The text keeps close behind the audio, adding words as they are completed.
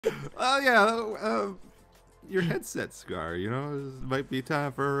Oh yeah, your headset, Scar. You know, it might be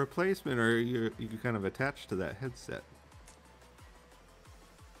time for a replacement, or you can kind of attach to that headset.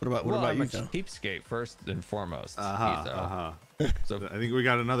 What about I'm you, a though? cheapskate first and foremost. Uh-huh. So, I think we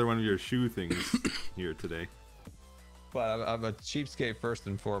got another one of your shoe things here today. but I'm a cheapskate first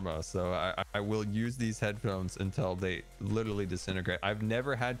and foremost. So I will use these headphones until they literally disintegrate. I've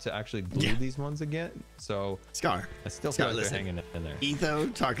never had to actually glue these ones again. So Scar. I still Scar, feel like listen. they're hanging in there. Etho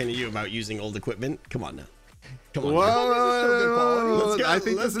talking to you about using old equipment. Come on now. Come on. Whoa! Let's go, I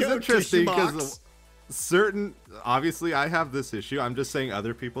think let's this is go, interesting tissue because box. certain, obviously, I have this issue. I'm just saying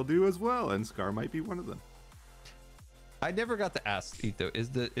other people do as well, and Scar might be one of them. I never got to ask Etho, is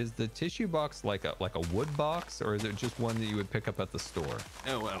the tissue box like a wood box, or is it just one that you would pick up at the store?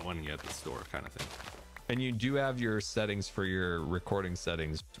 Oh, well, one you at the store, kind of thing. And you do have your settings for your recording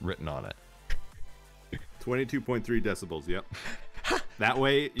settings written on it. 22.3 decibels. Yep. That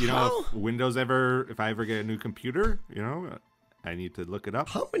way, you know, if I ever get a new computer, you know, I need to look it up.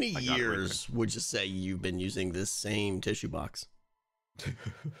 How many years would you say you've been using this same tissue box?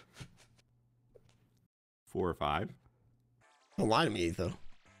 4 or 5. Don't lie to me, Etho.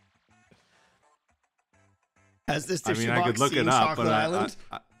 Has this tissue I box could look seen it up, Chocolate but Island?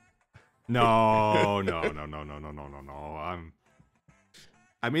 No.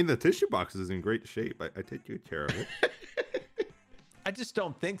 I mean, the tissue box is in great shape. I take good care of it. I just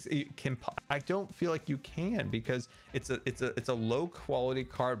don't think you can. I don't feel like you can, because it's a low quality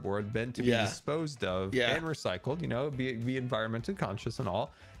cardboard meant to be disposed of and recycled. You know, be environmentally conscious and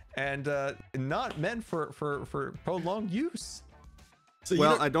all, and not meant for prolonged use. So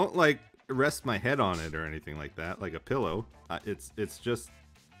well, I don't like rest my head on it or anything like that, like a pillow. It's just.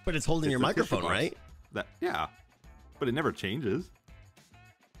 But it's holding your microphone, right? Yeah, but it never changes.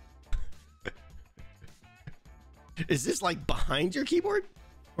 Is this like behind your keyboard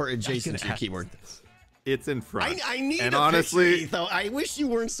or adjacent to your keyboard? It's in front. I need and a honestly, picture, Etho. I wish you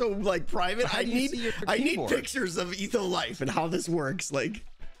weren't so like private. I need pictures of Etho life and how this works. Like,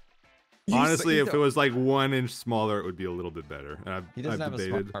 honestly, if it was like 1 inch smaller, it would be a little bit better. He doesn't have a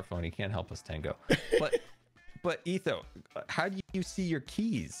smartphone. He can't help us, Tango. But Etho, how do you see your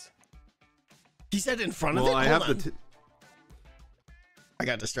keys? He said in front of it. I have I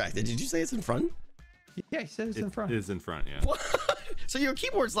got distracted. Did you say it's in front? Yeah, he said it's in front. It is in front, yeah. What? So your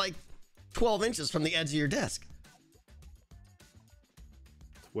keyboard's like 12 inches from the edge of your desk.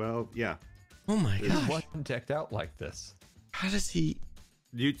 12, yeah. Oh my gosh. gosh. Wasn't decked out like this. How does he?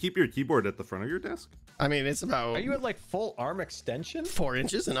 Do you keep your keyboard at the front of your desk? I mean, it's about. Are you at like full arm extension? 4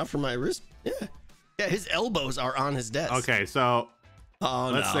 inches, enough for my wrist. Yeah. Yeah, his elbows are on his desk. Okay, so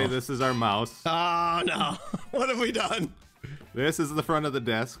let's say this is our mouse. Oh no. What have we done? This is the front of the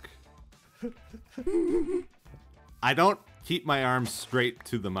desk. I don't keep my arms straight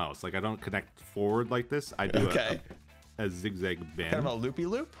to the mouse. Like, I don't connect forward like this. I do a zigzag bend. Kind of a loopy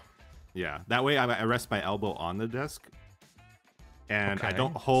loop? Yeah. That way I rest my elbow on the desk. And I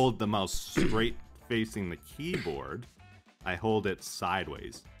don't hold the mouse straight facing the keyboard. I hold it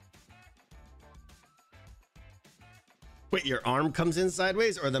sideways. Wait, your arm comes in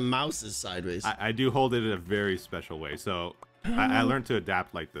sideways or the mouse is sideways? I do hold it in a very special way. So I learned to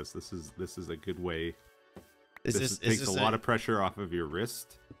adapt like this. This is a good way. This takes a lot of pressure off of your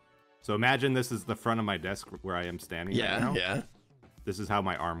wrist. So imagine this is the front of my desk where I am standing right now. Yeah. This is how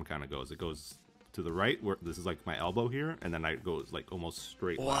my arm kind of goes. It goes to the right, where this is like my elbow here, and then it goes like almost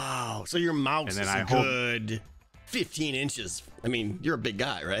straight. Wow. Left. So your mouse is a good 15 inches. I mean, you're a big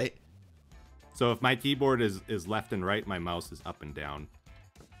guy, right? So if my keyboard is left and right, my mouse is up and down.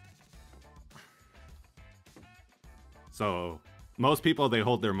 So most people, they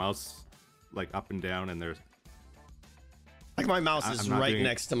hold their mouse like up and down, and they're like, my mouse is right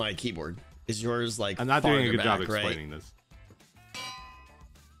next to my keyboard. Is yours like? I'm not doing a good job explaining this.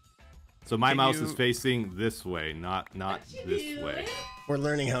 So my mouse is facing this way, not this way. We're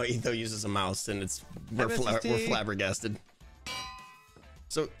learning how Etho uses a mouse, and we're flabbergasted.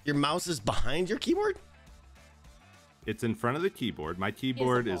 So your mouse is behind your keyboard? It's in front of the keyboard. My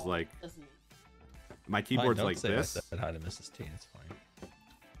keyboard is like. My keyboard's like this. I said hi to Mrs. T. It's fine.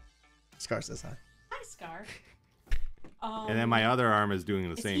 Scar says hi. Hi, Scar. And then my other arm is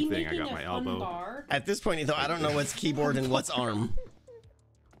doing the same thing. I got my elbow. Bar? At this point, Etho, I don't know what's keyboard and what's arm.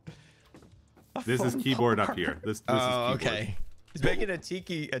 This is keyboard up here. This is keyboard. Okay. He's making a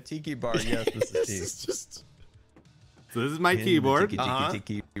tiki bar. Yes, Mrs. T. It's just. So this is my keyboard.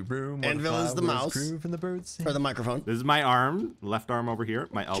 Tiki room. Anvil is the mouse. And the birds for the microphone. This is my arm, left arm over here.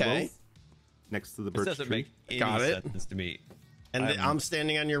 My elbow next to the birch tree. Doesn't make any sense to me. And I'm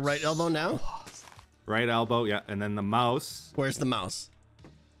standing on your right elbow now. Right elbow, yeah. And then the mouse. Where's the mouse?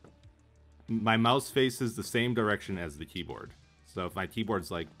 my mouse faces the same direction as the keyboard. So if my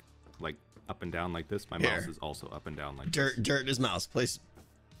keyboard's like up and down like this, my mouse is also up and down like this. Dirt is mouse. Place.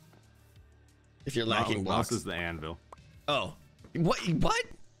 If you're lacking blocks. Mouse is the anvil. Oh, what?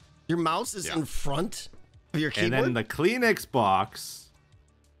 Your mouse is in front of your keyboard? And then the Kleenex box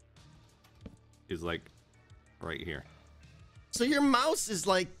is like right here. So your mouse is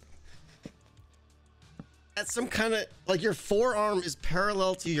like at some kind of like your forearm is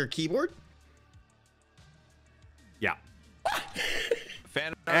parallel to your keyboard? Yeah.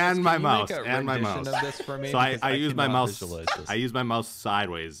 And my mouse. And my mouse. So I use my mouse. I use my mouse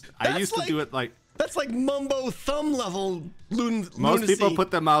sideways. I used to do it like. That's like mumbo thumb level lunacy. Most people put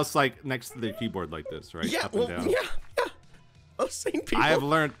the mouse like next to their keyboard like this, right? Yeah, Up and down. yeah. Those same people. I have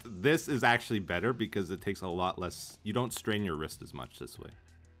learned this is actually better because it takes a lot less. You don't strain your wrist as much this way.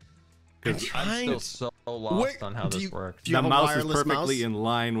 I'm still so lost on how this works. The mouse is perfectly in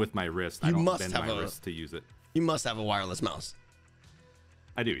line with my wrist. I don't bend my wrist to use it. You must have a wireless mouse.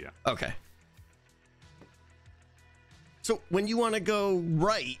 I do, yeah. Okay. So when you want to go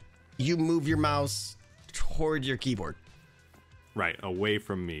right, you move your mouse toward your keyboard. Right, away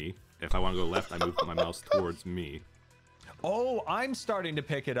from me. If I want to go left, I move my mouse towards me. Oh, I'm starting to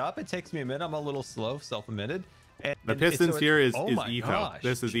pick it up. It takes me a minute. I'm a little slow, self-admitted. The pistons here is Etho. Gosh.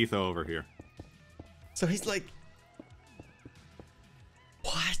 This is Etho over here. So he's like,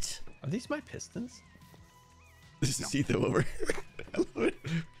 what? Are these my pistons? This is Etho over here. I love it.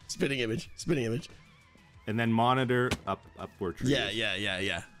 Spinning image. And then monitor upward trees.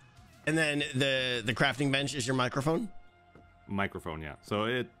 Yeah. And then the crafting bench is your microphone? Microphone, yeah.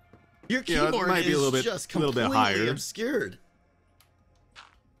 So your keyboard might be a little bit, just completely obscured.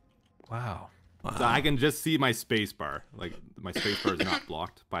 Wow. So I can just see my space bar. Like my space bar is not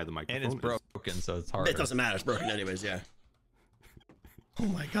blocked by the microphone. And it's broken, so it's hard. It doesn't matter. It's broken anyways, yeah. Oh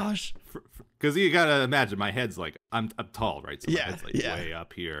my gosh. Because you gotta imagine my head's like I'm tall, right? So my head's like way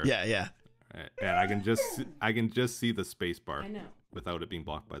up here. Yeah. And I can just see the space bar without it being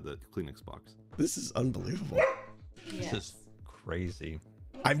blocked by the Kleenex box. This is unbelievable. This is crazy.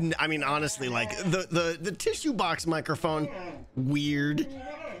 I mean, honestly, like the tissue box microphone, weird,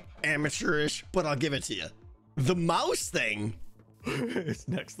 amateurish, but I'll give it to you. The mouse thing, it's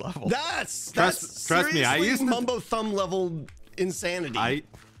next level. That's trust me. I used to mumbo thumb level insanity.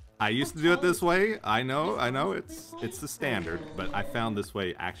 I used to do it this way. I know it's the standard, but I found this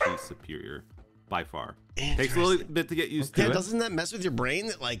way actually superior by far. Takes a little bit to get used to. Yeah, doesn't that mess with your brain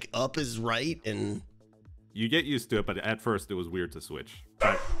that like up is right and you get used to it, but at first it was weird to switch.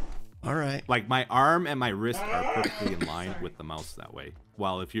 But, all right. Like my arm and my wrist are perfectly in line with the mouse that way.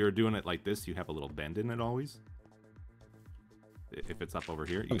 While if you're doing it like this, you have a little bend in it always. If it's up over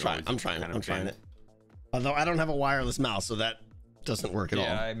here, I'm trying it. Although I don't have a wireless mouse, so that doesn't work at all.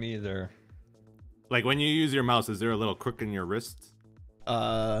 Yeah, me either. Like when you use your mouse, is there a little crook in your wrist?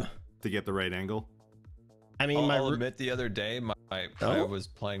 To get the right angle? I mean, I'll admit the other day, I was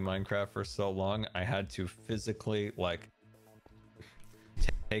playing Minecraft for so long, I had to physically like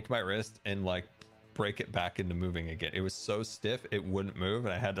take my wrist and like break it back into moving again. It was so stiff, it wouldn't move,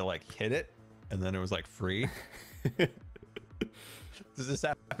 and I had to like hit it, and then it was like free. Does this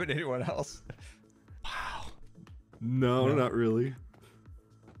happen to anyone else? Wow. No, not really.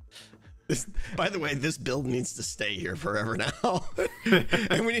 By the way, this build needs to stay here forever now.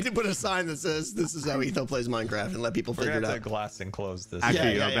 And we need to put a sign that says, this is how Etho plays Minecraft, and let people figure it out. Glass enclose this.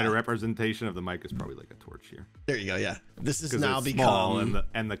 Actually, a better representation of the mic is probably like a torch here. There you go, yeah. This is now become... small,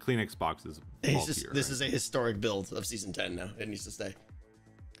 and the Kleenex box is bulkier, This is a historic build of Season 10 now. It needs to stay.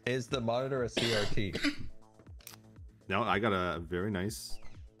 Is the monitor a CRT? No, I got a very nice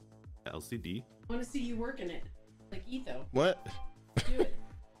LCD. I want to see you working it, like Etho. What? Do it.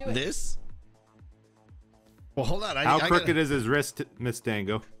 This? Well, hold on. How crooked is his wrist, Miss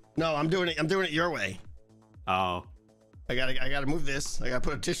Tango? No, I'm doing it your way. Oh. I gotta move this. I gotta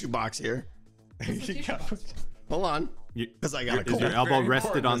put a tissue box here. Hold on. Because I got. Is your elbow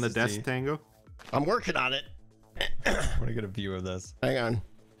rested on the desk, Tango? I'm working on it. I want to get a view of this. Hang on.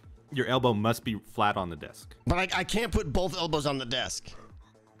 Your elbow must be flat on the desk. But I can't put both elbows on the desk.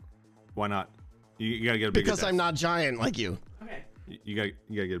 Why not? You gotta get a bigger desk. Because I'm not giant like you. Okay. You gotta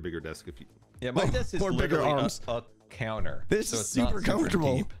get a bigger desk if you. Yeah, my desk is literally a counter. This is super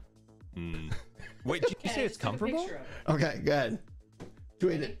comfortable. Wait, did you say it's comfortable? Okay, go ahead.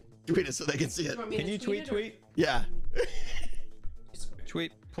 Tweet it so they can see it. Can you tweet? Yeah.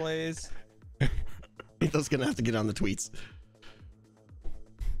 Tweet, please. Etho's gonna have to get on the tweets.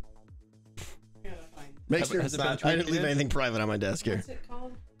 Make sure it's not. I didn't leave anything private on my desk here. What's it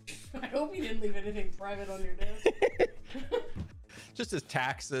called? I hope you didn't leave anything private on your desk. Just as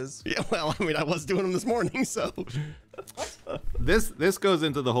taxes. Yeah, well, I mean, I was doing them this morning, so. This goes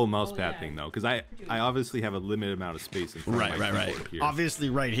into the whole mouse pad thing though, because I obviously have a limited amount of space in front of my keyboard here. Obviously,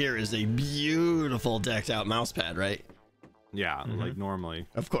 right here is a beautiful decked out mouse pad, right? Yeah, like normally.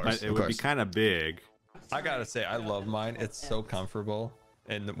 Of course, but it would be kind of big. I gotta say, I love mine. It's so comfortable,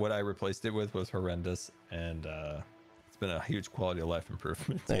 and what I replaced it with was horrendous, and it's been a huge quality of life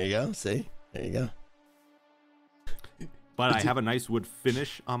improvement. There you go. See, there you go. But I have a nice wood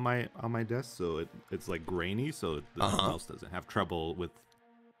finish on my desk, so it's like grainy, so the mouse doesn't have trouble with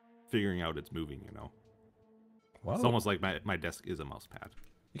figuring out it's moving. You know, Whoa. It's almost like my desk is a mouse pad.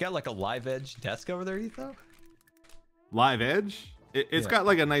 You got like a live edge desk over there, Etho? Live edge? It's got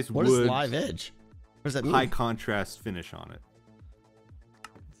like a nice wood. What is live edge? What does that mean? High contrast finish on it.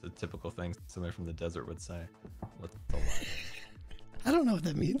 It's a typical thing somebody from the desert would say. What's the live edge? I don't know what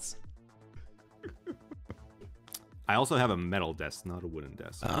that means. I also have a metal desk, not a wooden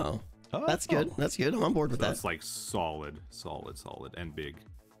desk. Oh, that's good. That's good. I'm on board with that. It's like solid, and big.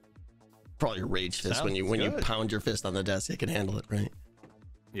 Probably your rage fist when you pound your fist on the desk. It can handle it, right?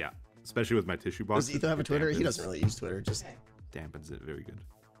 Yeah, especially with my tissue box. Does Etho have a Twitter? He doesn't really use Twitter. Just dampens it very good.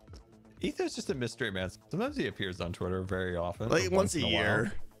 Etho's just a mystery man. Sometimes he appears on Twitter very often. Like once a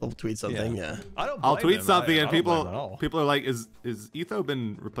year, he'll tweet something. Yeah. I'll tweet something and people are like, "Is Etho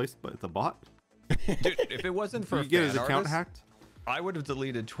been replaced by the bot?" Dude, if it wasn't for get his account hacked, I would have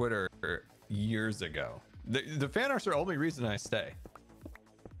deleted Twitter years ago. The fan arts are the only reason I stay.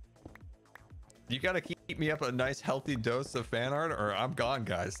 You got to keep me up a nice healthy dose of fan art, or I'm gone,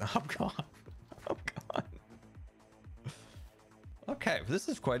 guys. I'm gone. I'm gone. Okay, this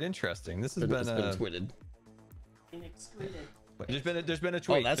is quite interesting. This has been tweeted. There's been a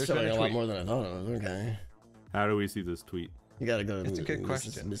tweet. Oh, that's showing a lot more than I thought it was. Okay. How do we see this tweet? You gotta go to It's a good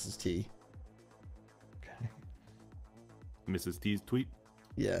question. Mrs. T. Okay. Mrs. T's tweet?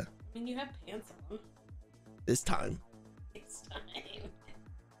 Yeah. I mean, you have pants on. This time. This time.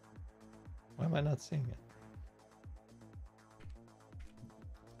 Why am I not seeing it?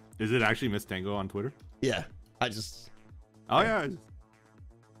 Is it actually Miss Tango on Twitter? Yeah. I just. Oh yeah.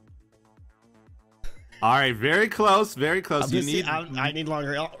 All right, very close, very close. I need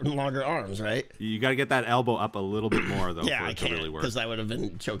longer arms, right? You got to get that elbow up a little bit more though. Yeah, for I it to can't really work. because I would have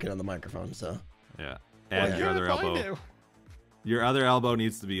been choking on the microphone. So. Yeah, and your other elbow. Your other elbow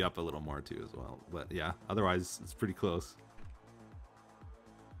needs to be up a little more too as well. But yeah, otherwise it's pretty close.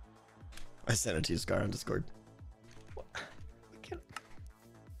 I sent it to you, Scar, on Discord.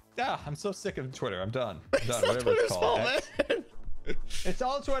 Yeah, I'm so sick of Twitter. I'm done. I'm done. Whatever it's called. Man. It's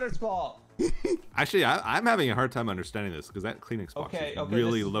all Twitter's fault. Actually, I'm having a hard time understanding this because that Kleenex box is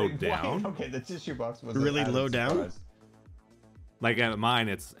really low down. Okay, the tissue box was really low down. Like at mine,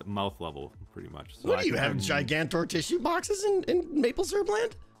 it's mouth level pretty much. So what do you have? Gigantor tissue boxes in Maple Syrup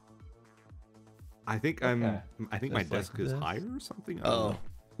Land? I think I think my desk is higher or something. I don't know.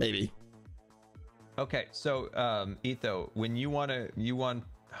 Maybe. Okay, so Etho, when you want,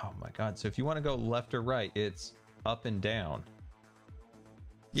 oh my God, so if you want to go left or right, it's up and down.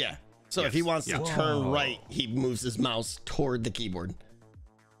 Yeah. So if he wants to turn right, he moves his mouse toward the keyboard.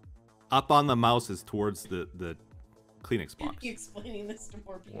 Up on the mouse is towards the Kleenex box. You explaining this to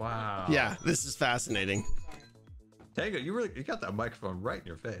more people. Wow. Yeah, this is fascinating. Tango, you got that microphone right in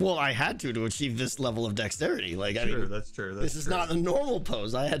your face. Well, I had to achieve this level of dexterity. Like, I mean, that's true. This is not a normal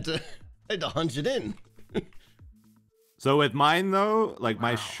pose. I had to hunch it in. So with mine though, like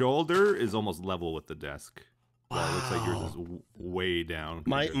my shoulder is almost level with the desk. Wow. It looks like yours is way down.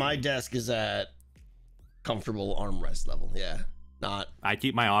 My desk is at comfortable armrest level. Yeah, not. I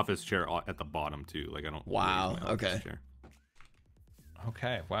keep my office chair at the bottom too. Like I don't. Wow. Okay. Chair.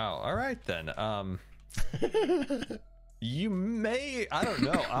 Okay. Wow. All right then. You may. I don't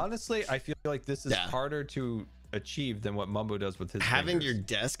know. Honestly, I feel like this is harder to achieve than what Mumbo does with his. Having fingers. your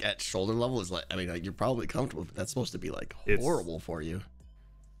desk at shoulder level is like. I mean, like, you're probably comfortable, but that's supposed to be like horrible for you.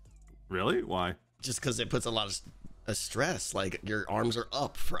 Really? Why? Just because it puts a lot of stress. Like your arms are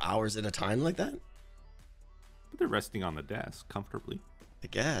up for hours at a time like that. But they're resting on the desk comfortably. I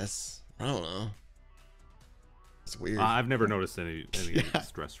guess. I don't know. It's weird. I've never noticed any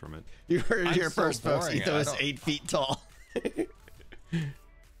stress from it. You heard it here first, folks. Etho is 8 feet tall.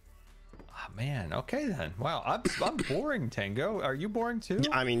 Oh, man. Okay then. Wow. I'm boring, Tango. Are you boring too?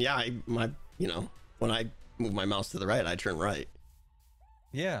 I mean, yeah. When I move my mouse to the right, I turn right.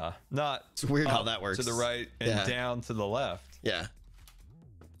 Yeah, it's weird how that works. To the right and down to the left. Yeah.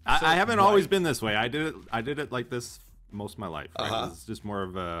 I haven't always been this way. I did it like this most of my life. Right? It's just more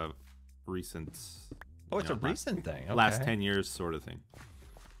of a recent. Oh, it's a recent thing. Okay. Last 10 years sort of thing.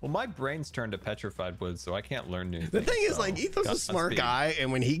 Well, my brain's turned to petrified wood, so I can't learn new things. The thing is, like, Etho's a smart guy,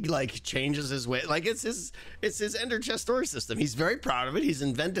 and when he like changes his way, like it's his Ender chest storage system. He's very proud of it. He's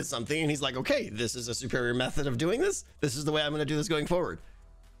invented something, and he's like, okay, this is a superior method of doing this. This is the way I'm going to do this going forward.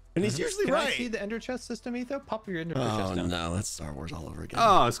 And he's usually right. Can I see the Ender chest system, Etho? Pop your Ender chest down. Oh no, that's Star Wars all over again.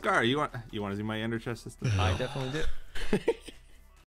 Oh, Scar, you want to see my Ender chest system? I definitely do.